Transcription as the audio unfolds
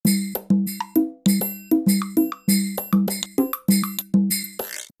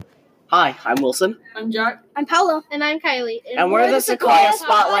Hi, I'm Wilson. I'm Jack. I'm Paola. And I'm Kai Leigh. And we're the Sequoia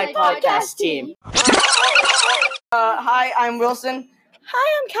Spotlight Podcast team. Hi, I'm Wilson.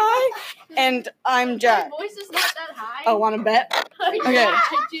 Hi, I'm Kai. And I'm Jack. My voice is not that high. Oh, want to bet? Okay. Yeah,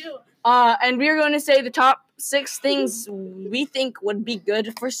 I do. And we are going to say the top 6 things we think would be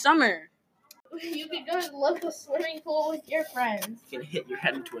good for summer. You could go to the local swimming pool with your friends. You can hit your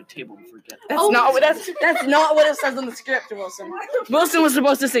head into a table and forget. That's not what it says on the script, Wilson. Wilson was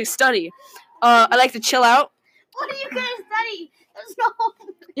supposed to say study. I like to chill out. What are you gonna study? There's no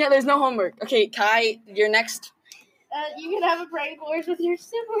homework. Yeah, there's no homework. Okay, Kai, you're next. You can have a prank course with your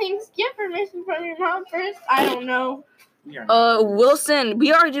siblings. Get permission from your mom first. I don't know. Wilson,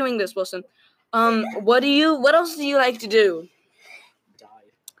 we are doing this, Wilson. What else do you like to do?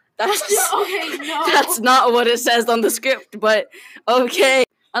 That's not what it says on the script, but okay.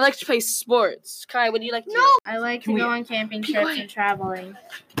 I like to play sports. Kai, what do you like to do? I like to go on camping trips and traveling.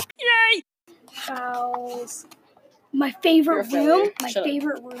 Yay! My favorite room. Shut My up.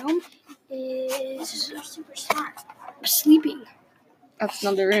 favorite room is super smart. Sleeping. That's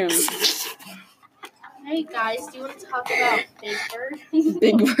another room. Hey guys, do you want to talk about Big Bird?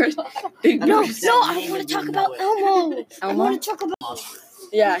 Big Bird. Big Bird. No, I want to talk about Elmo. I want to talk about.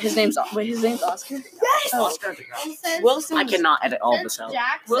 Yeah, his name's Oscar. Yes. Oscar. Wilson. I cannot edit all this out.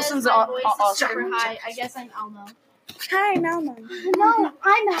 Jack Wilson's says my voice is Oscar. super high. I guess I'm Elmo. Hi, I'm Elmo. No,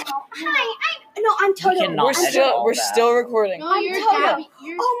 I'm Elmo. Hi, I'm Toto. cannot edit all We're that. still recording. No, you're Toto. Gabby.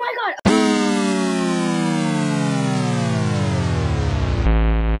 You're Oh my God.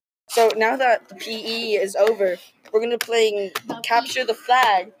 So now that the PE is over, we're gonna play capture the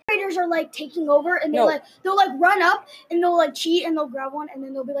flag. Graders are like taking over, and No. they'll run up and they'll like cheat and they'll grab one, and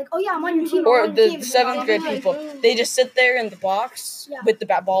then they'll be like, oh yeah, I'm on your team. Or I'm on your the team. 7th grade people. They just sit there in the box Yeah. with the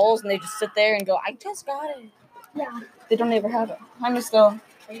balls, and they just sit there and go, I just got it. Yeah. They don't ever have it. Hi, Miss Still.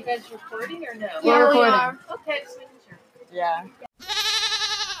 Are you guys recording or no? We're Yeah, we recording. are. Okay, just making sure. Yeah.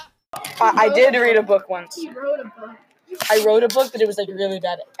 I did read a book once. He wrote a book. I wrote a book, but it was like really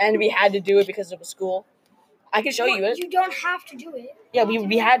bad, and we had to do it because it was school. I can show you it. You don't have to do it. Yeah,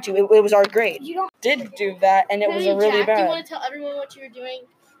 we had to. It was our grade. You don't. Did do that, and it was a really Jack, do you bad. want to tell everyone what you were doing?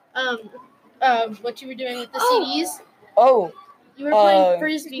 What you were doing with the CDs? Oh, You were playing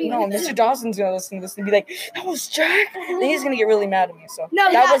frisbee. no, with Mr. them. Dawson's gonna listen to this and be like, "That was Jack." Then he's gonna get really mad at me. So No,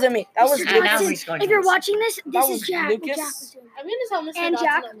 that yeah. wasn't me. That was Mr. And now Dawson, he's going if to you're listen. watching this, That this was is Jack. Lucas. What Jack was doing. I'm gonna tell Mr. And Dawson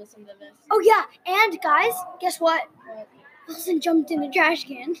Jack? to listen to this. Oh yeah, and guys, guess what? Wilson jumped in the trash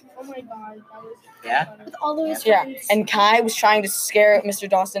can Oh my god, that was Yeah? funny. with all of his Yeah, friends. and Kai was trying to scare Mr.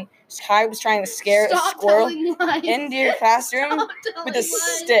 Dawson. Kai was trying to scare a Stop squirrel telling lies. into your classroom Stop telling with a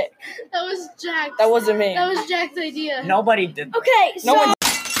lies. stick. That was Jack. That wasn't me. That was Jack's idea. Nobody did that. Okay, so No one.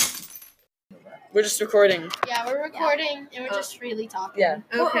 We're just recording. Yeah, we're recording and we're just freely talking. Yeah.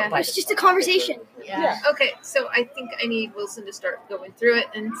 Okay. it's just a conversation. Yeah. Okay, so I think I need Wilson to start going through it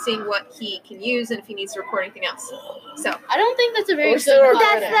and seeing what he can use and if he needs to record anything else. So, I don't think that's a very We're good still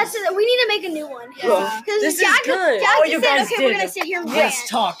podcast. That's we need to make a new one. Yeah. Because This is Jack, good. Jack Oh, just you said, guys okay, did we're gonna it. sit here and Let's rant.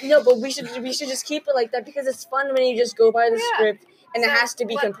 talk. No, but we should just keep it like that because it's fun when you just go by the Yeah. script and it So has to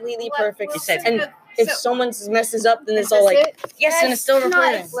be what- completely what perfect. Wilson And could- if so- someone messes up, then Is it's all this like it? yes, and it's still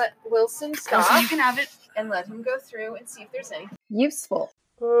recording. Nice. let Wilson stop. So you can have it and let him go through and see if there's any useful.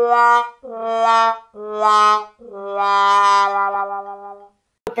 We're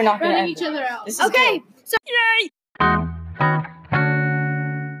not gonna Running end each it. other out. This is Okay, good. Yay!